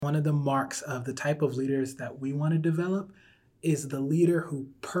One of the marks of the type of leaders that we want to develop is the leader who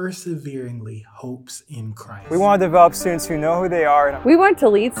perseveringly hopes in Christ. We want to develop students who know who they are. We want to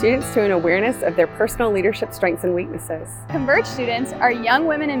lead students to an awareness of their personal leadership strengths and weaknesses. Converge students are young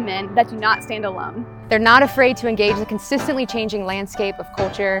women and men that do not stand alone. They're not afraid to engage the consistently changing landscape of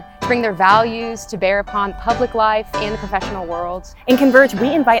culture, to bring their values to bear upon public life and the professional world. In Converge,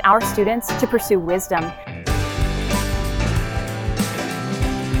 we invite our students to pursue wisdom.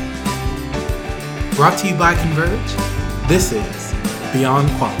 Brought to you by Converge, this is Beyond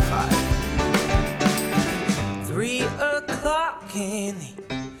Qualified. 3 o'clock in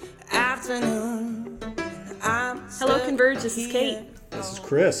the afternoon. Hello, Converge. This is Kate. This is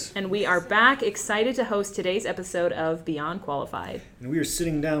Chris. And we are back, excited to host today's episode of Beyond Qualified. And we are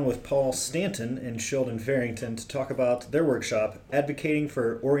sitting down with Paul Stanton and Sheldon Farrington to talk about their workshop, Advocating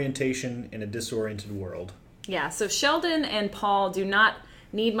for Orientation in a Disoriented World. Yeah, so Sheldon and Paul do not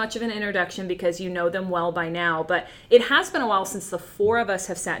need much of an introduction because you know them well by now, but it has been a while since the four of us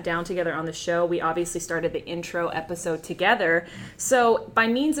have sat down together on the show. We obviously started the intro episode together. So by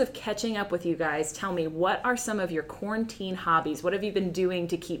means of catching up with you guys, tell me, what are some of your quarantine hobbies? What have you been doing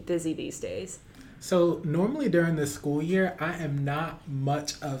to keep busy these days? So normally during the school year, I am not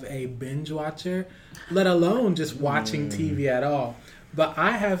much of a binge watcher, let alone just watching TV at all. But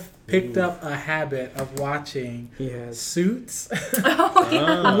I have picked up a habit of watching Suits,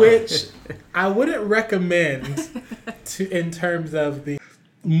 which I wouldn't recommend in terms of the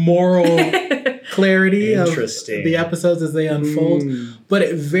moral clarity of the episodes as they unfold. But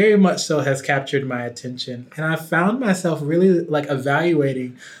it very much so has captured my attention. And I found myself really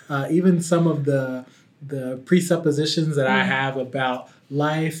evaluating even some of the presuppositions that I have about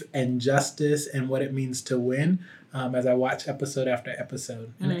life and justice and what it means to win. As I watch episode after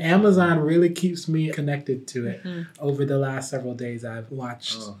episode. And Amazon really keeps me connected to it. Over the last several days, I've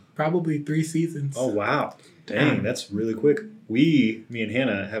watched probably 3 seasons. Oh, wow. Dang, that's really quick. Me and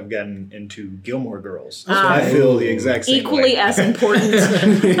Hannah have gotten into Gilmore Girls. So I feel the exact same Equally way. as important.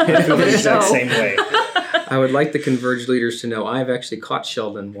 I feel the exact same way. I would like the Converge leaders to know I've actually caught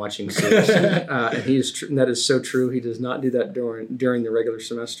Sheldon watching Suits. And that is so true. He does not do that during the regular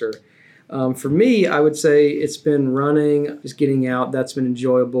semester. For me, I would say it's been running, just getting out. That's been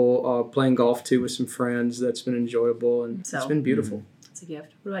enjoyable. Playing golf, too, with some friends. That's been enjoyable, and it's been beautiful. That's a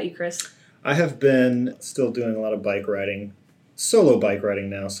gift. What about you, Chris? I have been still doing a lot of bike riding. Solo bike riding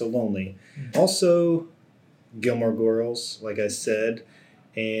now, so lonely. Also, Gilmore Girls, like I said.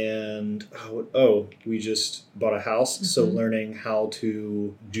 And, we just bought a house, so learning how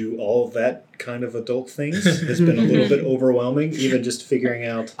to do all of that kind of adult things has been a little bit overwhelming, even just figuring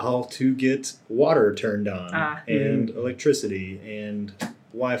out how to get water turned on and electricity and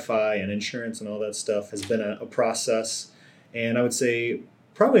Wi-Fi and insurance and all that stuff has been a process. And I would say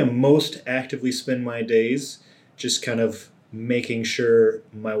probably I most actively spend my days just kind of making sure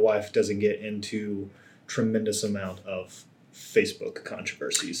my wife doesn't get into tremendous amount of Facebook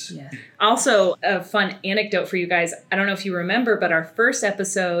controversies. Yeah. Also, a fun anecdote for you guys. I don't know if you remember, but our first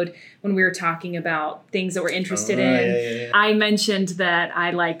episode, when we were talking about things that we're interested in, I mentioned that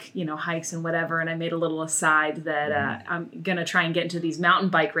I like, hikes and whatever, and I made a little aside that I'm going to try and get into these mountain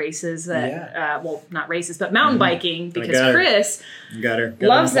bike races that, not races, but mountain biking, because Chris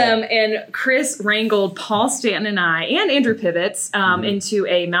loves them, and Chris wrangled Paul Stanton and I, and Andrew Pivets, into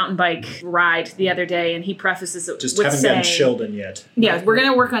a mountain bike ride the other day, and he prefaces it with haven't gotten Sheldon yet. Yeah, we're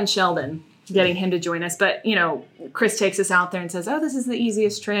going to work on Sheldon, getting him to join us. But, Chris takes us out there and says, this is the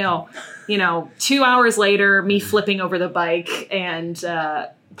easiest trail. 2 hours later, me flipping over the bike and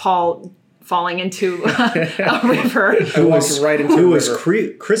Paul falling into a river. Who was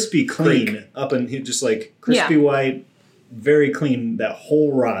crispy clean up and he just crispy white, very clean that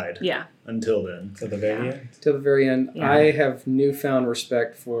whole ride. Yeah. Until then. Till the very end. Yeah. I have newfound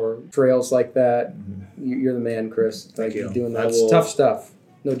respect for trails like that. You're the man, Chris. Thank you. Doing that. It's tough stuff.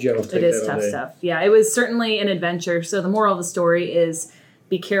 No joke. It is tough stuff. Yeah, it was certainly an adventure. So the moral of the story is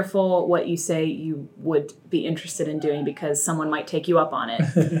be careful what you say you would be interested in doing because someone might take you up on it.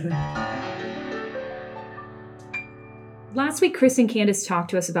 Last week, Chris and Candace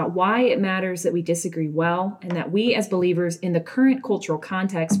talked to us about why it matters that we disagree well and that we as believers in the current cultural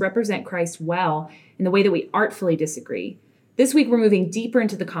context represent Christ well in the way that we artfully disagree. This week, we're moving deeper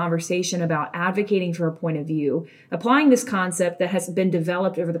into the conversation about advocating for a point of view, applying this concept that has been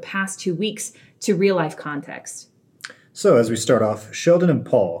developed over the past 2 weeks to real-life context. So as we start off, Sheldon and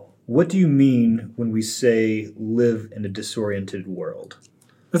Paul, what do you mean when we say live in a disoriented world?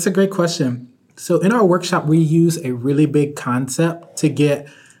 That's a great question. So in our workshop, we use a really big concept to get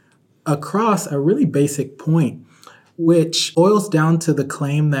across a really basic point. which boils down to the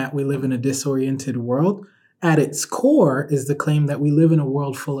claim that we live in a disoriented world. At its core is the claim that we live in a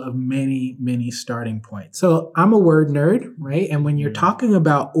world full of many, many starting points. So I'm a word nerd, right? And when you're talking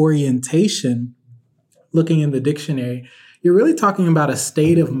about orientation, looking in the dictionary, you're really talking about a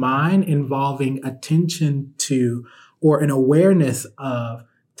state of mind involving attention to or an awareness of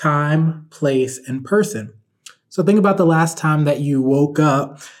time, place, and person. So think about the last time that you woke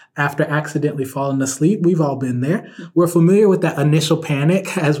up after accidentally falling asleep. We've all been there. We're familiar with that initial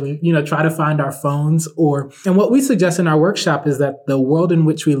panic as we, try to find our phones and what we suggest in our workshop is that the world in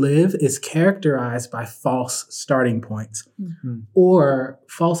which we live is characterized by false starting points or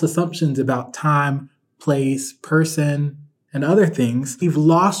false assumptions about time, place, person, and other things. We've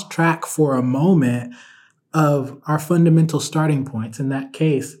lost track for a moment of our fundamental starting points, in that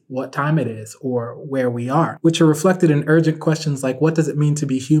case, what time it is or where we are, which are reflected in urgent questions like, what does it mean to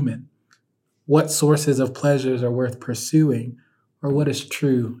be human? What sources of pleasures are worth pursuing? Or what is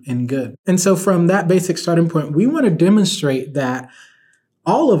true and good? And so from that basic starting point, we want to demonstrate that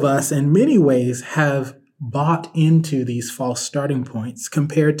all of us in many ways have bought into these false starting points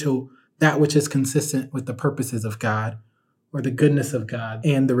compared to that which is consistent with the purposes of God or the goodness of God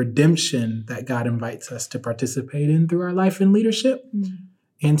and the redemption that God invites us to participate in through our life and leadership.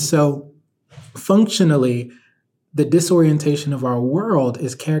 And so functionally, the disorientation of our world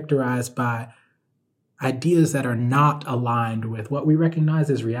is characterized by ideas that are not aligned with what we recognize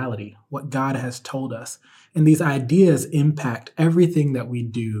as reality, what God has told us. And these ideas impact everything that we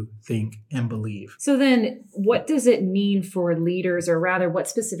do, think, and believe. So then what does it mean for leaders, or rather what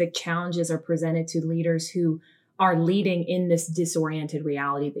specific challenges are presented to leaders who are leading in this disoriented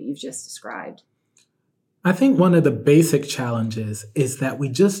reality that you've just described? I think one of the basic challenges is that we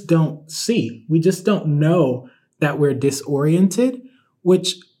just don't know that we're disoriented,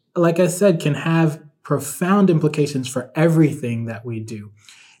 which, like I said, can have profound implications for everything that we do.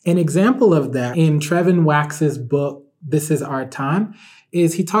 An example of that in Trevin Wax's book, This Is Our Time,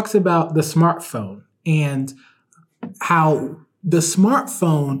 is he talks about the smartphone and how the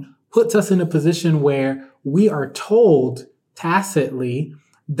smartphone puts us in a position where we are told tacitly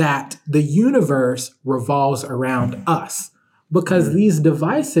that the universe revolves around us because these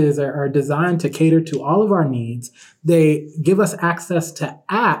devices are designed to cater to all of our needs. They give us access to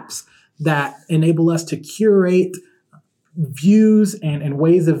apps that enable us to curate views and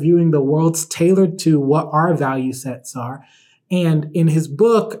ways of viewing the world tailored to what our value sets are. And in his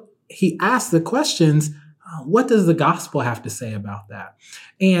book, he asks the questions, what does the gospel have to say about that?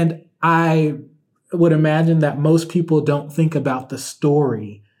 And I would imagine that most people don't think about the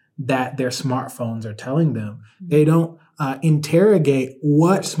story that their smartphones are telling them. They don't interrogate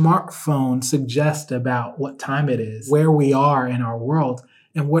what smartphones suggest about what time it is, where we are in our world,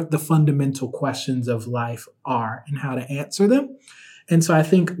 and what the fundamental questions of life are and how to answer them. And so I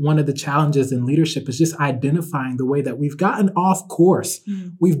think one of the challenges in leadership is just identifying the way that we've gotten off course.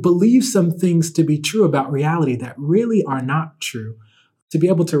 We've believed some things to be true about reality that really are not true. To be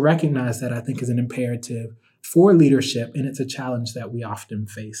able to recognize that, I think, is an imperative for leadership, and it's a challenge that we often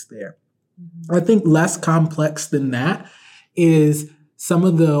face there. I think less complex than that is some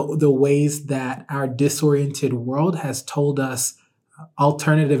of the ways that our disoriented world has told us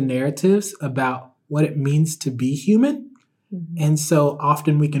alternative narratives about what it means to be human. And so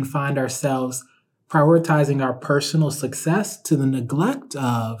often we can find ourselves prioritizing our personal success to the neglect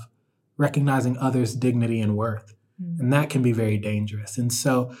of recognizing others' dignity and worth. And that can be very dangerous. And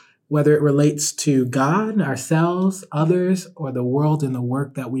so whether it relates to God, ourselves, others, or the world and the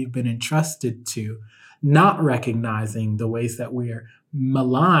work that we've been entrusted to, not recognizing the ways that we are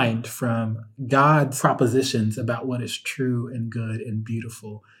maligned from God's propositions about what is true and good and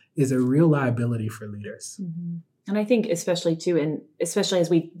beautiful is a real liability for leaders. And I think especially too, and especially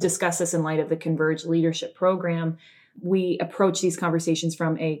as we discuss this in light of the Converge Leadership Program, we approach these conversations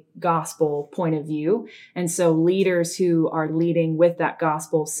from a gospel point of view. And so leaders who are leading with that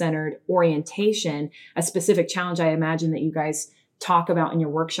gospel-centered orientation, a specific challenge I imagine that you guys talk about in your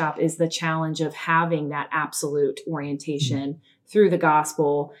workshop is the challenge of having that absolute orientation through the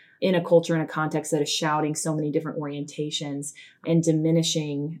gospel in a culture and a context that is shouting so many different orientations and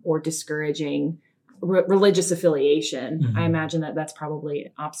diminishing or discouraging religious affiliation. I imagine that that's probably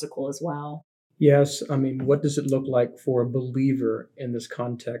an obstacle as well. Yes. I mean, what does it look like for a believer in this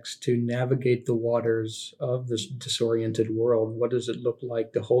context to navigate the waters of this disoriented world? What does it look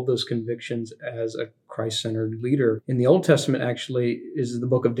like to hold those convictions as a Christ-centered leader? In the Old Testament, actually, is the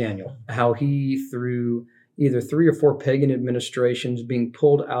book of Daniel, how he, through either 3 or 4 pagan administrations being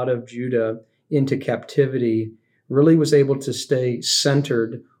pulled out of Judah into captivity, really was able to stay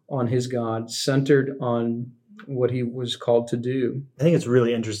centered on his God, centered on what he was called to do. I think it's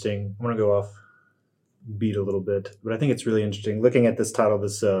really interesting. I'm going to go off beat a little bit, but I think it's really interesting looking at this title.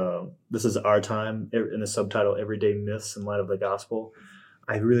 This is Our Time, in the subtitle Everyday Myths in Light of the Gospel.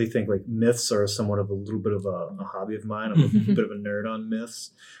 I really think like myths are somewhat of a little bit of a hobby of mine. I'm a bit of a nerd on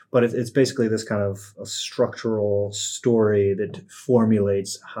myths, but it's basically this kind of a structural story that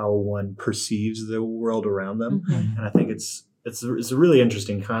formulates how one perceives the world around them. And I think it's a really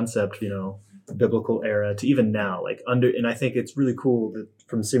interesting concept, biblical era to even now, and I think it's really cool that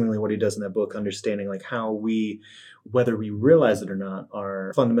from seemingly what he does in that book, understanding like how we, whether we realize it or not,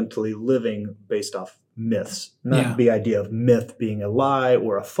 are fundamentally living based off myths, not the idea of myth being a lie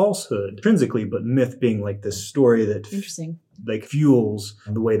or a falsehood intrinsically, but myth being like this story that like fuels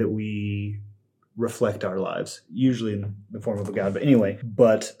the way that we reflect our lives, usually in the form of a God. But anyway,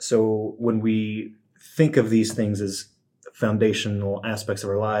 so when we think of these things as foundational aspects of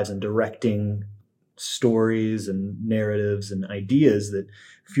our lives and directing stories and narratives and ideas that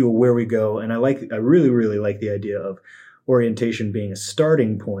fuel where we go. And I really, really like the idea of orientation being a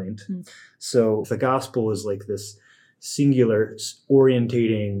starting point. So the gospel is like this singular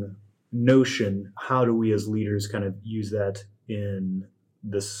orientating notion. How do we as leaders kind of use that in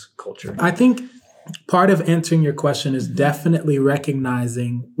this culture? I think part of answering your question is definitely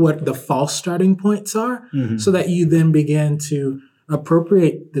recognizing what the false starting points are so that you then begin to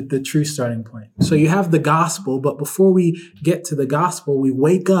appropriate the true starting point. So you have the gospel, but before we get to the gospel, we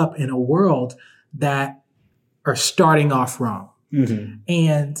wake up in a world that are starting off wrong.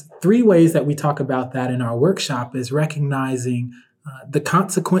 And 3 ways that we talk about that in our workshop is recognizing the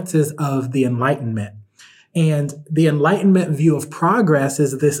consequences of the Enlightenment. And the Enlightenment view of progress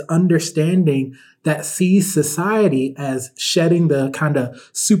is this understanding that sees society as shedding the kind of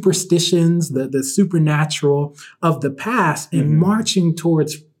superstitions, the supernatural of the past and marching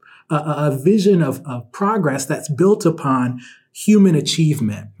towards a vision of progress that's built upon human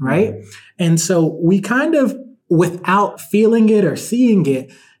achievement, right? And so we kind of, without feeling it or seeing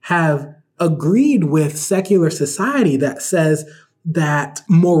it, have agreed with secular society that says that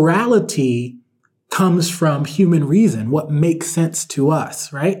morality comes from human reason, what makes sense to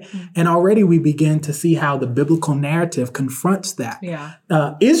us, right? And already we begin to see how the biblical narrative confronts that.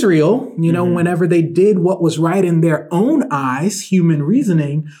 Israel, whenever they did what was right in their own eyes, human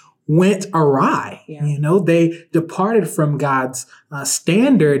reasoning went awry. They departed from God's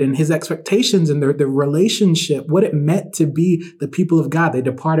standard and his expectations and the relationship, what it meant to be the people of God. They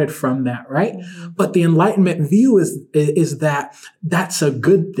departed from that, right? But the Enlightenment view is that that's a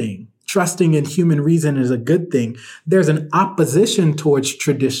good thing. Trusting in human reason is a good thing. There's an opposition towards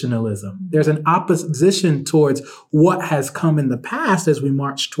traditionalism. There's an opposition towards what has come in the past as we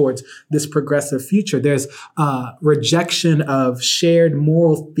march towards this progressive future. There's rejection of shared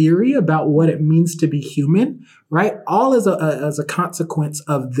moral theory about what it means to be human, right? All as a consequence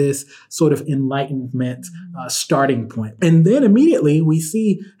of this sort of Enlightenment starting point. And then immediately we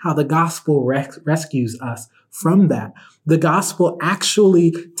see how the gospel rescues us from that. The gospel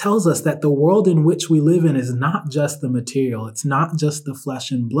actually tells us that the world in which we live in is not just the material. It's not just the flesh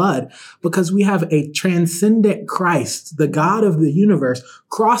and blood, because we have a transcendent Christ, the God of the universe,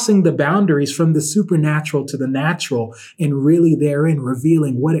 crossing the boundaries from the supernatural to the natural and really therein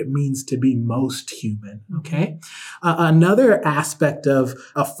revealing what it means to be most human. Okay. Another aspect of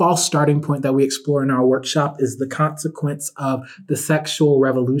a false starting point that we explore in our workshop is the consequence of the sexual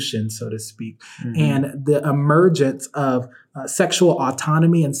revolution, so to speak, and the emergence of sexual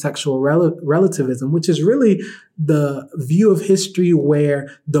autonomy and sexual relativism, which is really the view of history where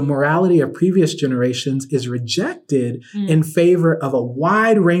the morality of previous generations is rejected in favor of a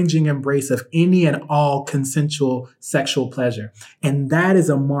wide-ranging embrace of any and all consensual sexual pleasure. And that is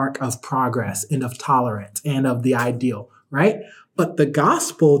a mark of progress and of tolerance and of the ideal, right? But the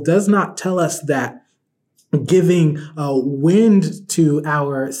gospel does not tell us that giving wind to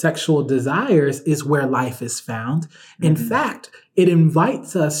our sexual desires is where life is found. In fact, it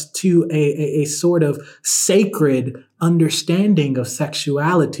invites us to a sort of sacred understanding of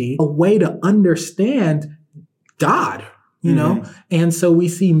sexuality, a way to understand God, you know? And so we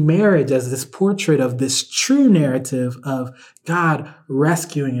see marriage as this portrait of this true narrative of God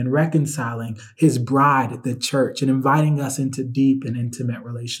rescuing and reconciling his bride, the church, and inviting us into deep and intimate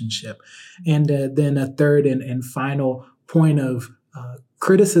relationship. And then a third and final point of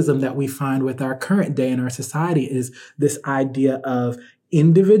criticism that we find with our current day in our society is this idea of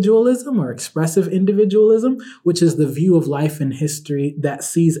individualism or expressive individualism, which is the view of life and history that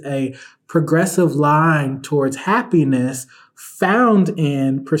sees a progressive line towards happiness found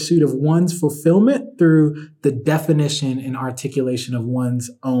in pursuit of one's fulfillment through the definition and articulation of one's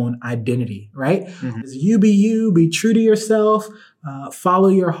own identity, right? Mm-hmm. You, be true to yourself, follow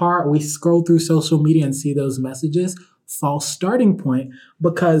your heart. We scroll through social media and see those messages. False starting point,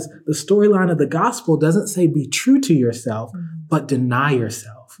 because the storyline of the gospel doesn't say be true to yourself, but deny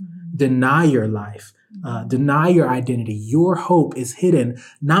yourself, deny your life, deny your identity. Your hope is hidden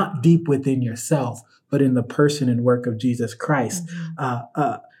not deep within yourself, but in the person and work of Jesus Christ.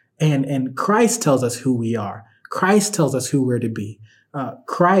 And Christ tells us who we are. Christ tells us who we're to be.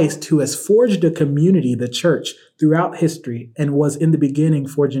 Christ, who has forged a community, the church, throughout history, and was in the beginning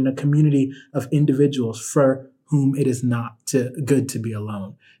forging a community of individuals for whom it is not good to be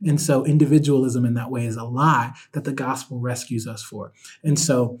alone. And so individualism in that way is a lie that the gospel rescues us for. And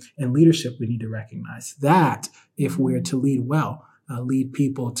so in leadership, we need to recognize that if we're to lead well, lead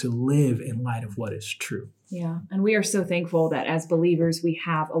people to live in light of what is true. Yeah. And we are so thankful that as believers, we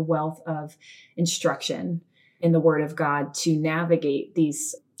have a wealth of instruction in the Word of God to navigate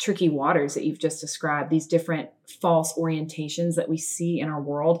these tricky waters that you've just described, these different false orientations that we see in our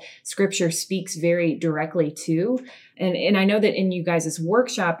world. Scripture speaks very directly to. And I know that in you guys'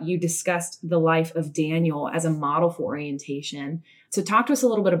 workshop, you discussed the life of Daniel as a model for orientation. So talk to us a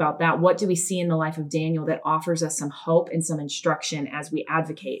little bit about that. What do we see in the life of Daniel that offers us some hope and some instruction as we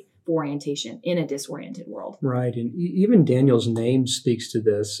advocate for orientation in a disoriented world? Right. And even Daniel's name speaks to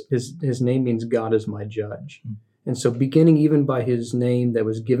this. His name means God is my judge. Mm-hmm. And so beginning even by his name that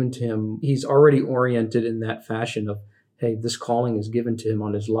was given to him, he's already oriented in that fashion of, hey, this calling is given to him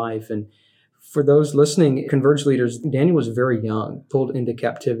on his life. And for those listening, Converge leaders, Daniel was very young, pulled into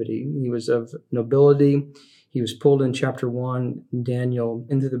captivity. He was of nobility. He was pulled in chapter 1, Daniel,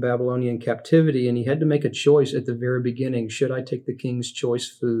 into the Babylonian captivity, and he had to make a choice at the very beginning. Should I take the king's choice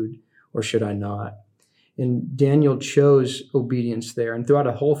food or should I not? And Daniel chose obedience there. And throughout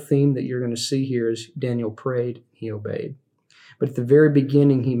a whole theme that you're going to see here is Daniel prayed, he obeyed. But at the very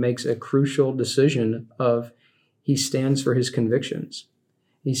beginning, he makes a crucial decision of he stands for his convictions.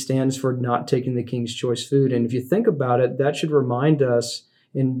 He stands for not taking the king's choice food. And if you think about it, that should remind us,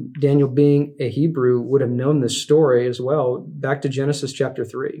 and Daniel being a Hebrew would have known this story as well, back to Genesis chapter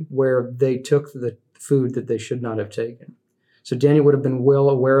 3, where they took the food that they should not have taken. So Daniel would have been well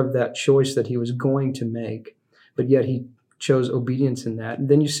aware of that choice that he was going to make, but yet he chose obedience in that. And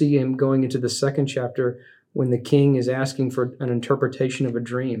then you see him going into the second chapter when the king is asking for an interpretation of a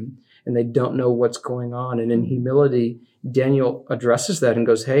dream, and they don't know what's going on. And in humility, Daniel addresses that and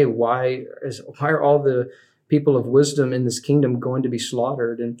goes, hey, why are all the people of wisdom in this kingdom going to be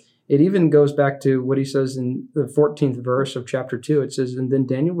slaughtered? And it even goes back to what he says in the 14th verse of chapter 2. It says, and then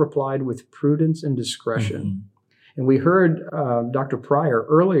Daniel replied with prudence and discretion. Mm-hmm. And we heard Dr. Pryor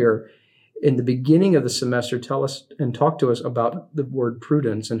earlier in the beginning of the semester tell us and talk to us about the word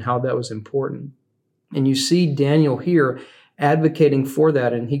prudence and how that was important. And you see Daniel here advocating for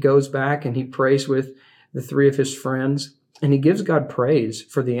that. And he goes back and he prays with the three of his friends. And he gives God praise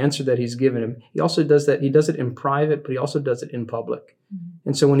for the answer that he's given him. He also does that. He does it in private, but he also does it in public. Mm-hmm.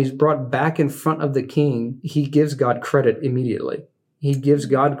 And so when he's brought back in front of the king, he gives God credit immediately. He gives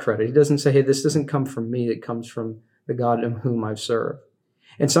God credit. He doesn't say, hey, this doesn't come from me. It comes from the God in whom I've served.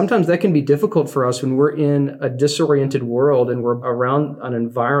 And sometimes that can be difficult for us when we're in a disoriented world and we're around an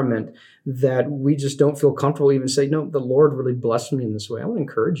environment that we just don't feel comfortable even say, no, the Lord really blessed me in this way. I want to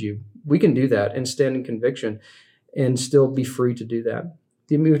encourage you. We can do that and stand in conviction and still be free to do that.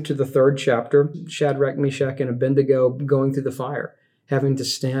 You move to the third chapter, Shadrach, Meshach, and Abednego going through the fire, having to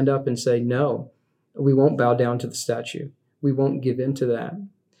stand up and say, no, we won't bow down to the statue. We won't give in to that.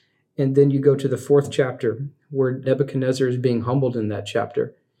 And then you go to the fourth chapter where Nebuchadnezzar is being humbled in that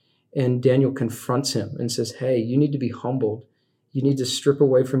chapter. And Daniel confronts him and says, hey, you need to be humbled. You need to strip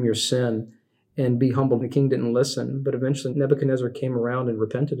away from your sin and be humbled. The king didn't listen, but eventually Nebuchadnezzar came around and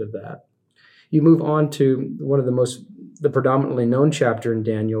repented of that. You move on to one of the predominantly known chapter in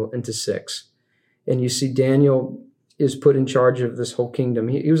Daniel, into 6. And you see Daniel is put in charge of this whole kingdom.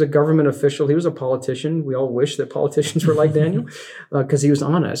 He was a government official. He was a politician. We all wish that politicians were like Daniel because he was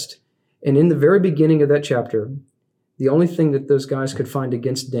honest. And in the very beginning of that chapter, the only thing that those guys could find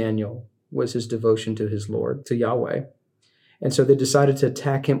against Daniel was his devotion to his Lord, to Yahweh. And so they decided to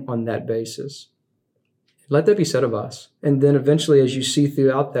attack him on that basis. Let that be said of us. And then eventually, as you see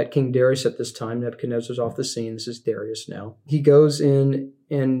throughout that, King Darius at this time, Nebuchadnezzar's off the scene. This is Darius now. He goes in,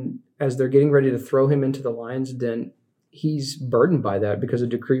 and as they're getting ready to throw him into the lion's den, he's burdened by that because a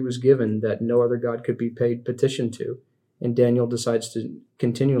decree was given that no other god could be paid petition to. And Daniel decides to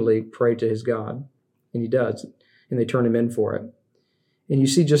continually pray to his God, and he does, and they turn him in for it. And you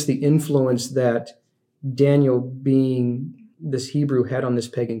see just the influence that Daniel, being this Hebrew, had on this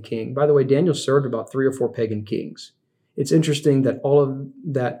pagan king. By the way, Daniel served about 3 or 4 pagan kings. It's interesting that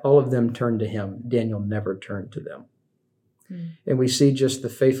all of them turned to him. Daniel never turned to them. And we see just the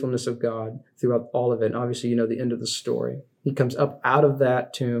faithfulness of God throughout all of it. And obviously, you know the end of the story. He comes up out of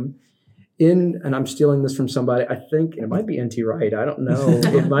that tomb and I'm stealing this from somebody. I think it might be N.T. Wright. I don't know.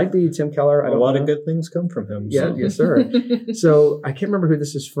 It might be Tim Keller. A lot of good things come from him. Yeah, yes, sir. So I can't remember who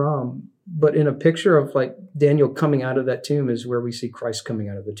this is from, but in a picture of like Daniel coming out of that tomb is where we see Christ coming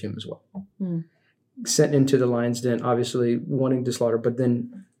out of the tomb as well. Sent into the lion's den, obviously wanting to slaughter, but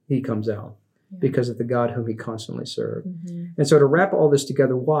then he comes out because of the God whom he constantly served. And so to wrap all this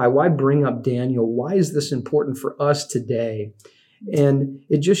together, why bring up Daniel? Why is this important for us today? And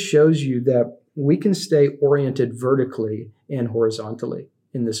it just shows you that we can stay oriented vertically and horizontally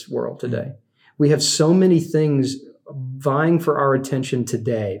in this world today. We have so many things vying for our attention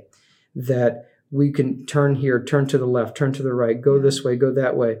today that we can turn here, turn to the left, turn to the right, go this way, go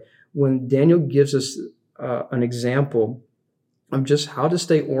that way. When Daniel gives us an example of just how to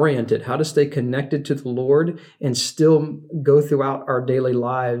stay oriented, how to stay connected to the Lord and still go throughout our daily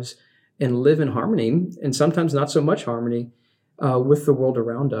lives and live in harmony, and sometimes not so much harmony, with the world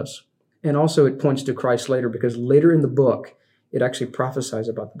around us. And also it points to Christ later, because later in the book, it actually prophesies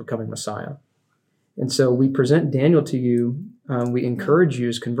about the becoming Messiah. And so we present Daniel to you. We encourage you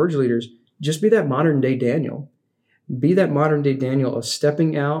as Converge leaders, just be that modern day Daniel. Be that modern day Daniel of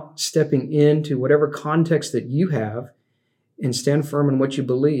stepping out, stepping into whatever context that you have, and stand firm in what you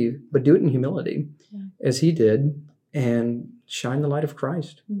believe, but do it in humility as he did, and shine the light of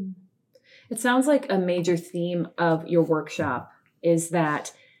Christ. It sounds like a major theme of your workshop is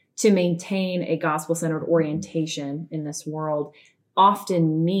that to maintain a gospel-centered orientation in this world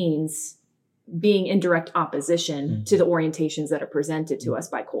often means being in direct opposition to the orientations that are presented to us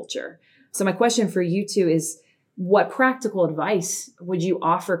by culture. So my question for you two is, what practical advice would you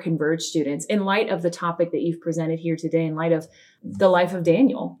offer Converge students in light of the topic that you've presented here today, in light of the life of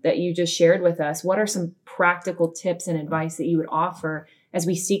Daniel that you just shared with us? What are some practical tips and advice that you would offer as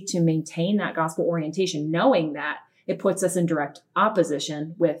we seek to maintain that gospel orientation, knowing that it puts us in direct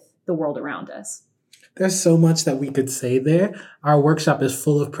opposition with the world around us? There's so much that we could say there. Our workshop is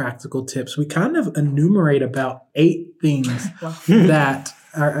full of practical tips. We kind of enumerate about 8 things that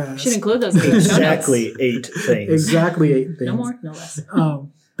are... should include those 8. Exactly 8 things. Exactly 8 things. No more, no less.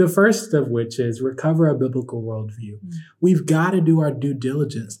 The first of which is recover a biblical worldview. We've got to do our due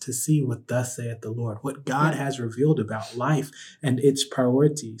diligence to see what thus saith the Lord, what God has revealed about life and its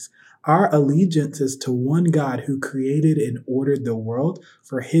priorities. Our allegiance is to one God who created and ordered the world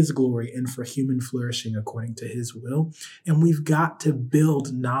for his glory and for human flourishing according to his will. And we've got to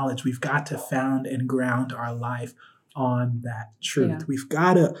build knowledge. We've got to found and ground our life on that truth. We've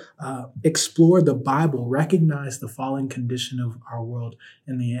got to explore the Bible, recognize the fallen condition of our world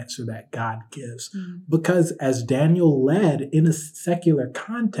and the answer that God gives. Because as Daniel led in a secular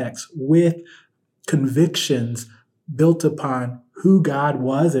context with convictions built upon who God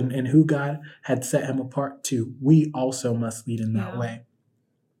was and who God had set him apart to, we also must lead in that way.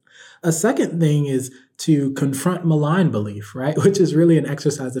 A second thing is to confront malign belief, right? Which is really an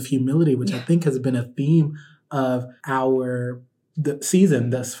exercise of humility, which I think has been a theme of the season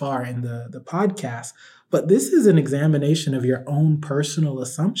thus far in the podcast. But this is an examination of your own personal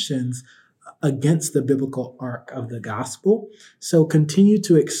assumptions against the biblical arc of the gospel. So continue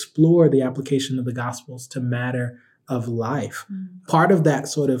to explore the application of the gospels to matter of life. Part of that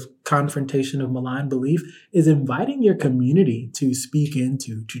sort of confrontation of malign belief is inviting your community to speak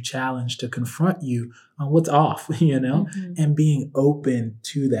into, to challenge, to confront you on what's off, and being open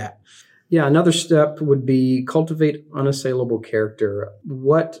to that. Yeah, another step would be cultivate unassailable character.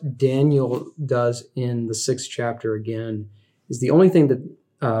 What Daniel does in the 6th chapter, again, is the only thing that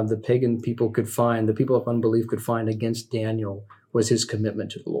the pagan people could find, the people of unbelief could find against Daniel, was his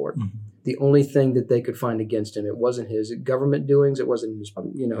commitment to the Lord. The only thing that they could find against him, it wasn't his government doings, it wasn't his,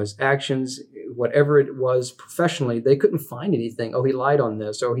 his actions, whatever it was professionally, they couldn't find anything. Oh, he lied on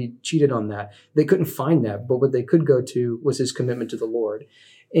this, or he cheated on that. They couldn't find that. But what they could go to was his commitment to the Lord.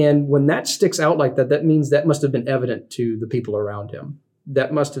 And when that sticks out like that, that means that must have been evident to the people around him.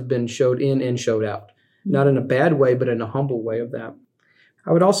 That must have been showed in and showed out. Not in a bad way, but in a humble way of that.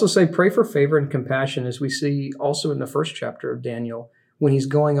 I would also say pray for favor and compassion, as we see also in the 1st chapter of Daniel, when he's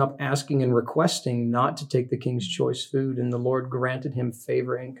going up asking and requesting not to take the king's choice food, and the Lord granted him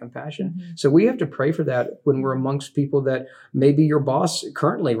favor and compassion. So we have to pray for that when we're amongst people that maybe your boss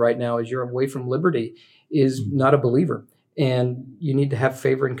currently right now, as you're away from liberty, is not a believer. And you need to have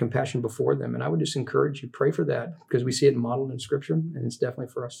favor and compassion before them. And I would just encourage you, pray for that, because we see it modeled in Scripture, and it's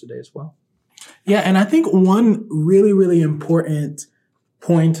definitely for us today as well. Yeah, and I think one really, really important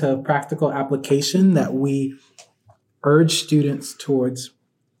point of practical application that we urge students towards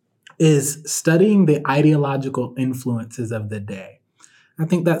is studying the ideological influences of the day. I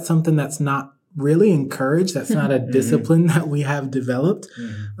think that's something that's not really encouraged. That's not a discipline that we have developed.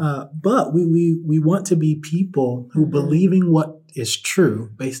 But we want to be people who, believing what is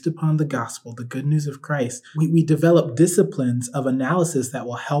true based upon the gospel, the good news of Christ, we develop disciplines of analysis that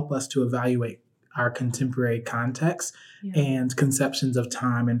will help us to evaluate our contemporary context and conceptions of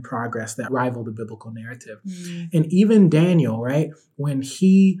time and progress that rival the biblical narrative. And even Daniel, right, when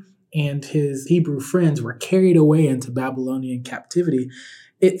he and his Hebrew friends were carried away into Babylonian captivity,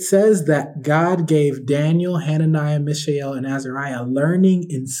 it says that God gave Daniel, Hananiah, Mishael, and Azariah learning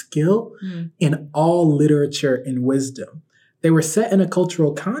and skill in all literature and wisdom. They were set in a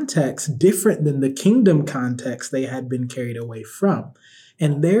cultural context different than the kingdom context they had been carried away from.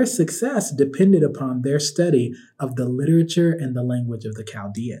 And their success depended upon their study of the literature and the language of the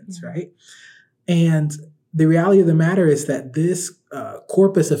Chaldeans, right? And the reality of the matter is that this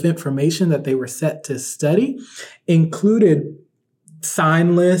corpus of information that they were set to study included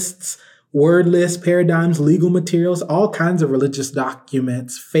sign lists, word lists, paradigms, legal materials, all kinds of religious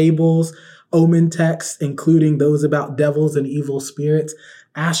documents, fables, omen texts, including those about devils and evil spirits,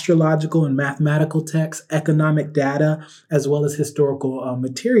 astrological and mathematical texts, economic data, as well as historical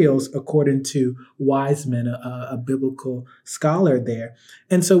materials, according to Wiseman, a biblical scholar there.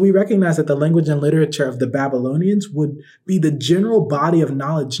 And so we recognize that the language and literature of the Babylonians would be the general body of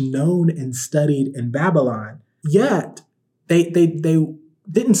knowledge known and studied in Babylon. Yet, they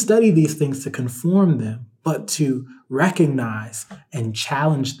didn't study these things to conform them, but to recognize and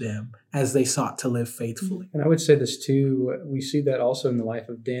challenge them as they sought to live faithfully. And I would say this too, we see that also in the life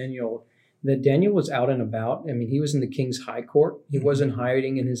of Daniel, that Daniel was out and about. I mean, he was in the king's high court. He wasn't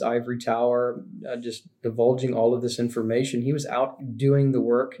hiding in his ivory tower, just divulging all of this information. He was out doing the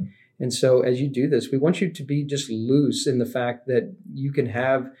work. And so as you do this, we want you to be just loose in the fact that you can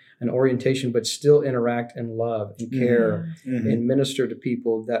have an orientation, but still interact and love and care and minister to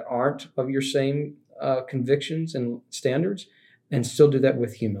people that aren't of your same convictions and standards, and still do that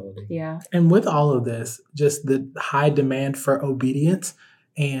with humility. Yeah. And with all of this, just the high demand for obedience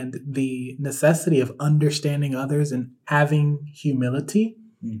and the necessity of understanding others and having humility,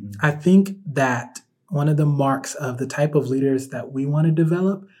 I think that one of the marks of the type of leaders that we want to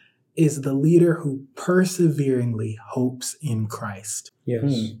develop is the leader who perseveringly hopes in Christ.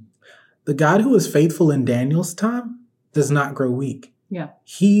 Yes. The God who was faithful in Daniel's time does not grow weak. Yeah.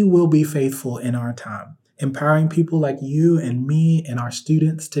 He will be faithful in our time, empowering people like you and me and our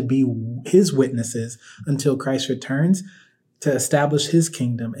students to be his witnesses until Christ returns, to establish his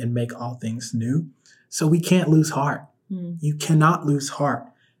kingdom and make all things new. So we can't lose heart. You cannot lose heart.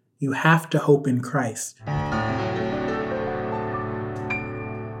 You have to hope in Christ.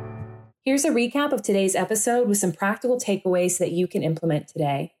 Here's a recap of today's episode with some practical takeaways that you can implement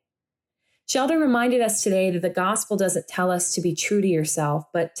today. Sheldon reminded us today that the gospel doesn't tell us to be true to yourself,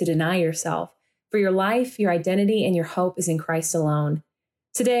 but to deny yourself. For your life, your identity, and your hope is in Christ alone.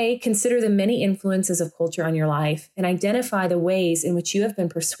 Today, consider the many influences of culture on your life and identify the ways in which you have been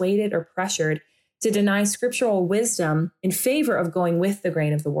persuaded or pressured to deny scriptural wisdom in favor of going with the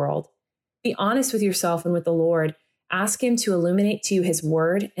grain of the world. Be honest with yourself and with the Lord. Ask him to illuminate to you his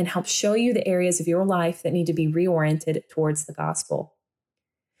word and help show you the areas of your life that need to be reoriented towards the gospel.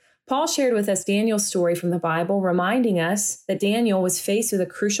 Paul shared with us Daniel's story from the Bible, reminding us that Daniel was faced with a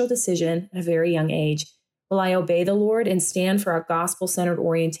crucial decision at a very young age. Will I obey the Lord and stand for our gospel-centered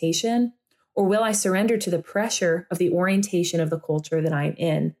orientation, or will I surrender to the pressure of the orientation of the culture that I am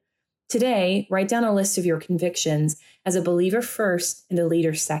in? Today, write down a list of your convictions as a believer first and a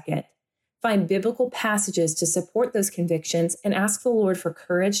leader second. Find biblical passages to support those convictions and ask the Lord for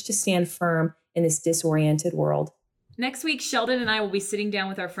courage to stand firm in this disoriented world. Next week, Sheldon and I will be sitting down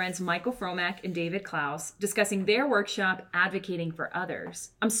with our friends Michael Fromack and David Klaus, discussing their workshop, Advocating for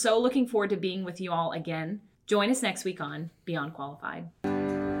Others. I'm so looking forward to being with you all again. Join us next week on Beyond Qualified.